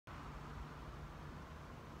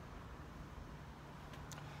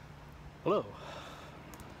Hello.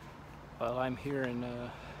 Well, I'm here in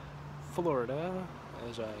Florida,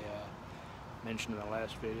 as I mentioned in the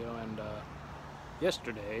last video, and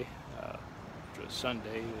yesterday, which was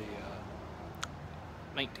Sunday,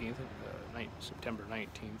 the 19th, September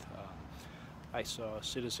 19th, I saw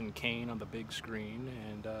Citizen Kane on the big screen,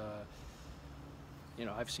 and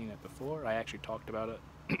I've seen it before. I actually talked about it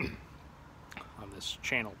on this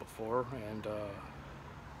channel before, and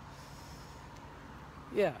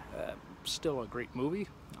yeah, still a great movie,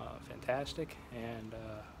 fantastic, and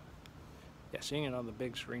yeah, seeing it on the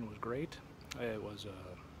big screen was great. It was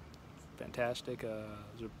fantastic. There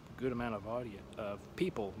was a good amount of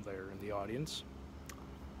people there in the audience,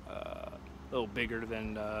 a little bigger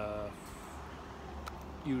than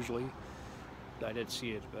usually. I did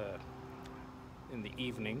see it in the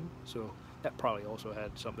evening, so that probably also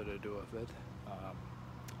had something to do with it.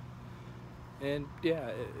 And yeah,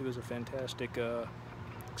 it was a fantastic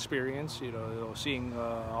experience, seeing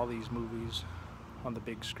all these movies on the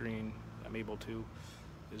big screen. I'm able to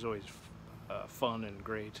is always fun and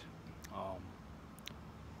great.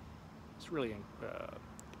 It's really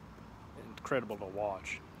incredible to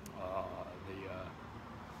watch.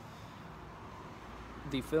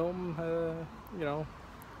 The film,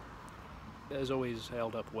 has always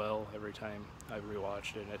held up well every time I've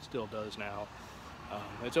rewatched it, and it still does now.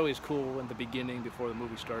 It's always cool in the beginning, before the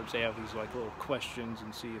movie starts, they have these like little questions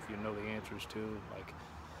and see if you know the answers to, like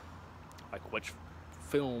which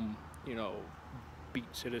film, beat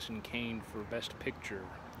Citizen Kane for Best Picture,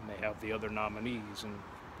 and they have the other nominees, and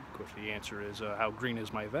of course the answer is How Green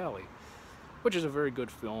Is My Valley, which is a very good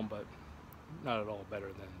film, but not at all better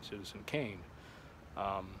than Citizen Kane.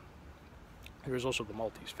 There was also The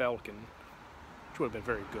Maltese Falcon, which would have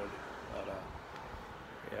been very good, but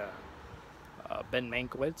yeah. Ben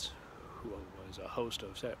Mankiewicz, who was a host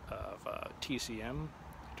of TCM,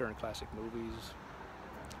 Turner Classic Movies,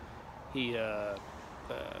 he had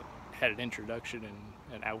an introduction and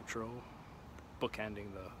an outro,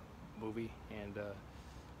 bookending the movie, and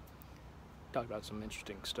talked about some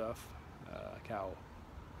interesting stuff, like how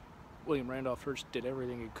William Randolph Hearst did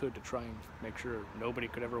everything he could to try and make sure nobody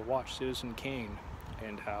could ever watch Citizen Kane,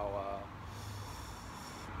 and how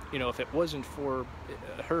if it wasn't for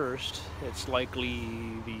Hearst, it's likely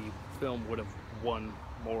the film would have won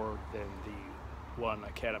more than the one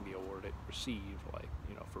Academy Award it received,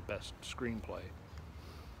 for Best Screenplay.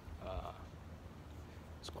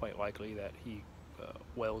 It's quite likely that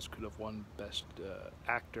Wells could have won Best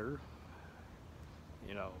Actor,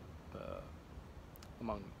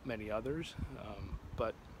 among many others,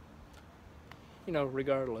 but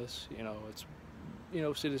regardless, it's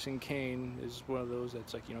Citizen Kane is one of those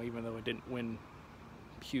that's like, even though it didn't win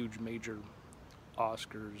huge major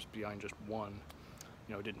Oscars behind just one,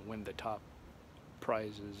 it didn't win the top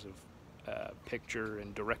prizes of picture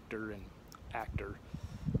and director and actor,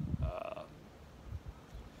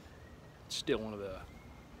 it's still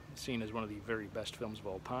seen as one of the very best films of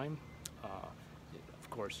all time. Of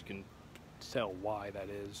course, you can tell why that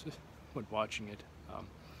is when watching it.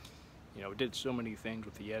 It did so many things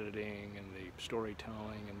with the editing and the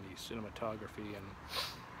storytelling and the cinematography and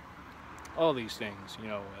all these things,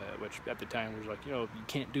 which at the time was like, you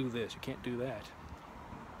can't do this, you can't do that.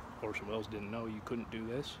 Orson Welles didn't know you couldn't do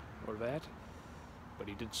this or that, but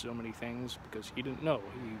he did so many things because he didn't know.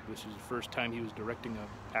 This was the first time he was directing an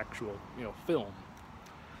actual, film,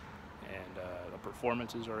 and the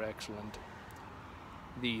performances are excellent.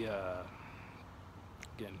 Again,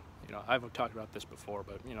 I've talked about this before,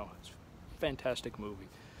 but it's a fantastic movie.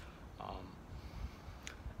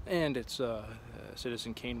 And it's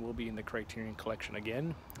Citizen Kane will be in the Criterion Collection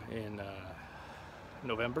again in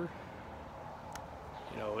November.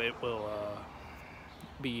 It will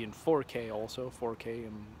be in 4K also, 4K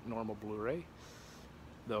and normal Blu-ray.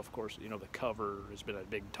 Though of course, the cover has been a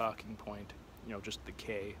big talking point. Just the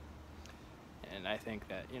K. And I think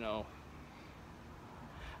that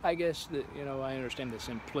I guess that I understand the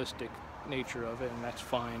simplistic nature of it, and that's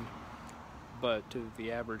fine. But to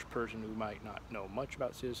the average person who might not know much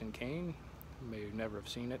about Citizen Kane, may never have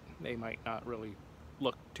seen it, they might not really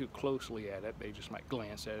look too closely at it. They just might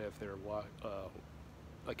glance at it if they're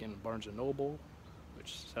like in Barnes & Noble,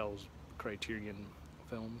 which sells Criterion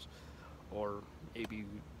films, or maybe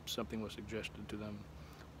something was suggested to them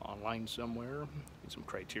online somewhere, and some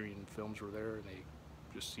Criterion films were there, and they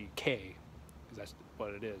just see K, because that's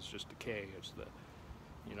what it is, just the K. It's the,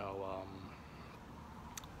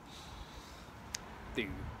 the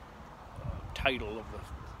title of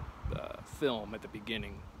the film at the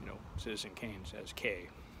beginning, Citizen Kane says K,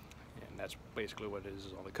 and that's basically what it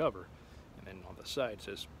is on the cover. And then on the side it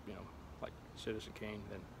says, like Citizen Kane,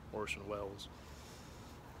 then Orson Welles.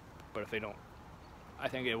 But if they don't, I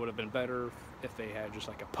think it would have been better if they had just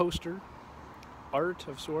like a poster art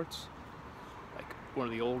of sorts, like one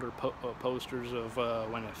of the older posters of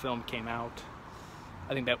when a film came out.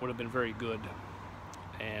 I think that would have been very good.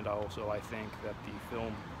 And also I think that the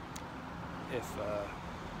film, if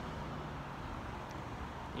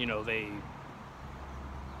you know,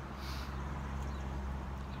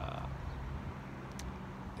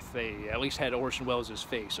 if they at least had Orson Welles'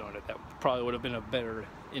 face on it, that probably would have been a better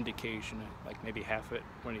indication. Like maybe half it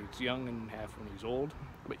when he's young and half when he's old,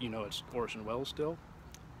 but you know it's Orson Welles still.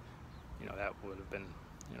 You know, that would have been,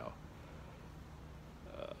 you know,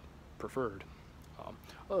 preferred.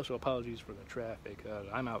 Also, apologies for the traffic.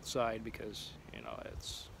 I'm outside because, you know,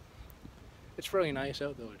 it's fairly nice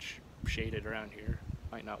out, though it's shaded around here.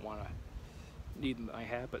 Might not want to need my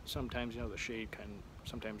hat, but sometimes, you know, the shade can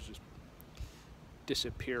sometimes just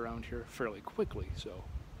disappear around here fairly quickly. So,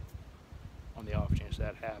 on the off chance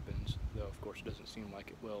that happens, though, of course, it doesn't seem like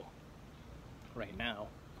it will right now.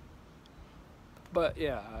 But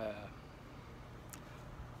yeah,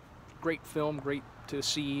 great film, great to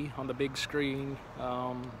see on the big screen.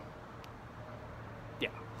 Yeah,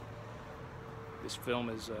 this film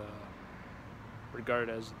is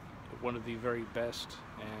regarded as one of the very best,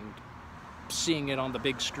 and seeing it on the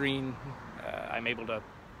big screen, I'm able to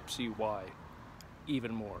see why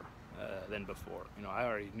even more than before. You know, I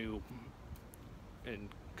already knew and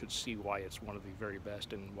could see why it's one of the very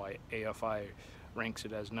best, and why AFI ranks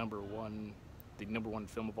it as the number one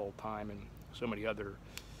film of all time, and so many other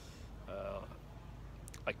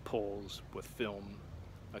like polls with film,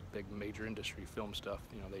 like big major industry film stuff.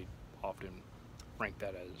 You know, they often rank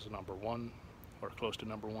that as number one or close to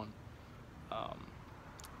number one.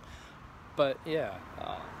 But yeah,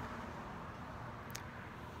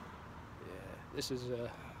 this was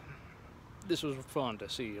fun to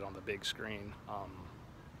see it on the big screen.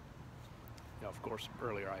 You know, of course,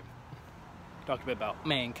 earlier I talked a bit about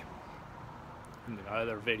Mank in the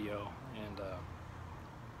other video, and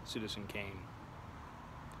Citizen Kane,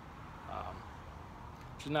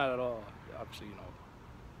 which is not at all, obviously, you know,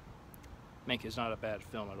 Mank is not a bad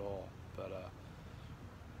film at all, but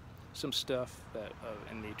some stuff that,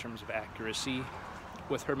 in the terms of accuracy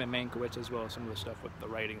with Herman Mankiewicz, as well as some of the stuff with the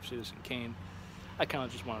writing of Citizen Kane, I kind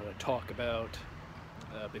of just wanted to talk about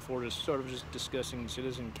before just sort of just discussing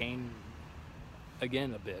Citizen Kane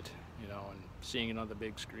again a bit, you know, and seeing it on the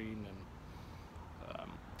big screen. And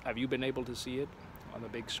have you been able to see it on the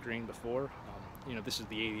big screen before? You know, this is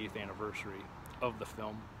the 80th anniversary of the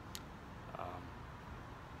film,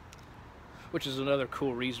 which is another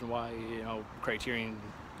cool reason why, you know, Criterion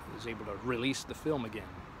is able to release the film again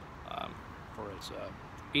for its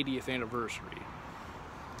 80th anniversary.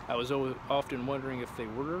 I was often wondering if they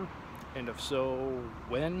were, and if so,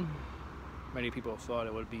 when. Many people thought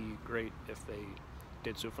it would be great if they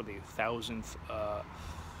did so for the 1000th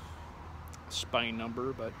spine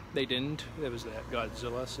number, but they didn't. It was that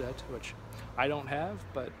Godzilla set, which I don't have,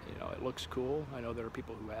 but you know, it looks cool. I know there are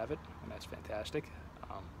people who have it, and that's fantastic.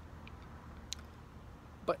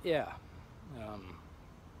 But yeah,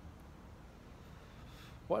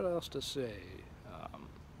 what else to say?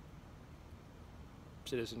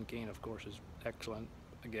 Citizen Kane, of course, is excellent.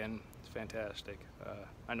 Again, it's fantastic.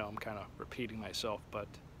 I know I'm kind of repeating myself, but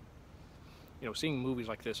you know, seeing movies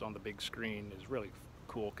like this on the big screen is really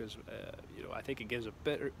cool, because you know, I think it gives a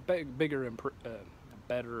better, I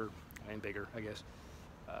guess,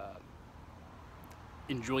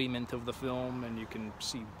 enjoyment of the film, and you can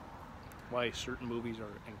see why certain movies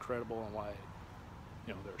are incredible, and why,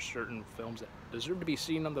 you know, there are certain films that deserve to be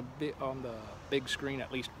seen on the big screen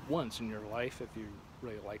at least once in your life if you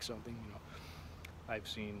really like something. You know, I've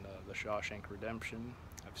seen The Shawshank Redemption.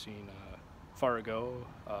 I've seen Fargo,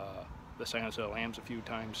 The Silence of the Lambs a few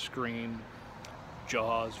times, Scream,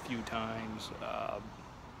 Jaws a few times.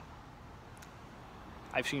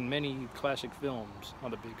 I've seen many classic films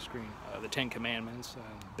on the big screen. The Ten Commandments,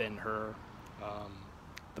 Ben-Hur,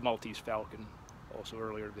 The Maltese Falcon, also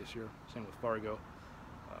earlier this year, same with Fargo.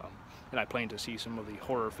 And I plan to see some of the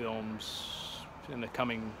horror films in the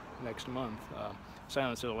coming next month.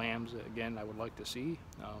 Silence of the Lambs, again, I would like to see,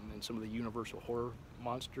 and some of the Universal horror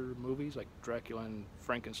monster movies like Dracula and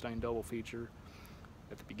Frankenstein double feature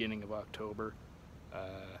at the beginning of October,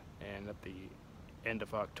 and at the end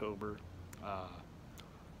of October,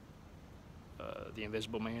 The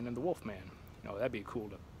Invisible Man and The Wolf Man. You know, that'd be cool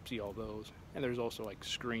to see all those. And there's also like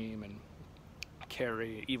Scream and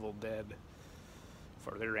Carrie, Evil Dead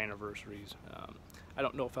for their anniversaries. I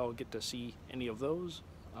don't know if I'll get to see any of those,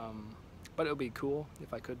 but it would be cool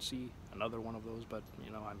if I could see another one of those. But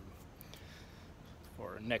you know, as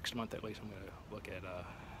or next month at least, I'm going to look at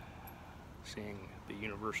seeing the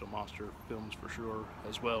Universal Monster films for sure,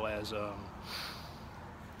 as well as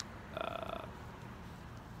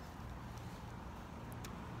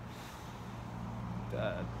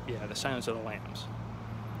yeah, The Silence of the Lambs.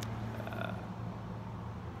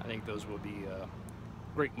 I think those will be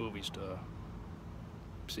great movies to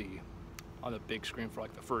see on the big screen for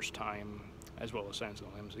like the first time, as well as Silence of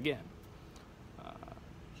the Lambs again.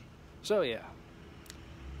 So yeah,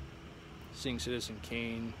 seeing Citizen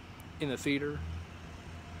Kane in the theater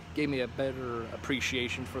gave me a better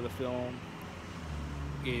appreciation for the film,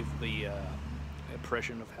 gave the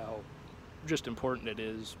impression of how just important it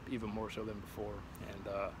is, even more so than before, and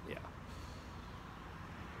yeah,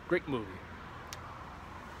 great movie.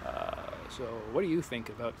 So what do you think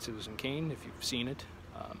about Citizen Kane, if you've seen it?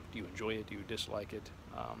 Do you enjoy it? Do you dislike it?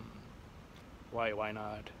 Why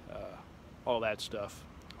not? All that stuff.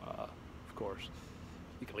 Of course,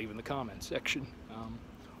 you can leave in the comments section,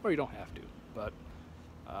 or you don't have to, but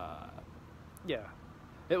yeah,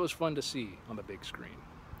 it was fun to see on the big screen.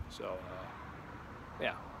 So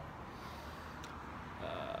yeah,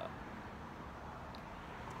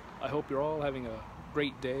 I hope you're all having a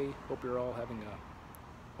great day.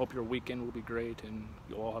 Hope your weekend will be great, and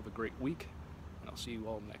you'll all have a great week, and I'll see you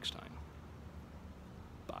all next time.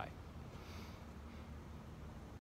 Bye.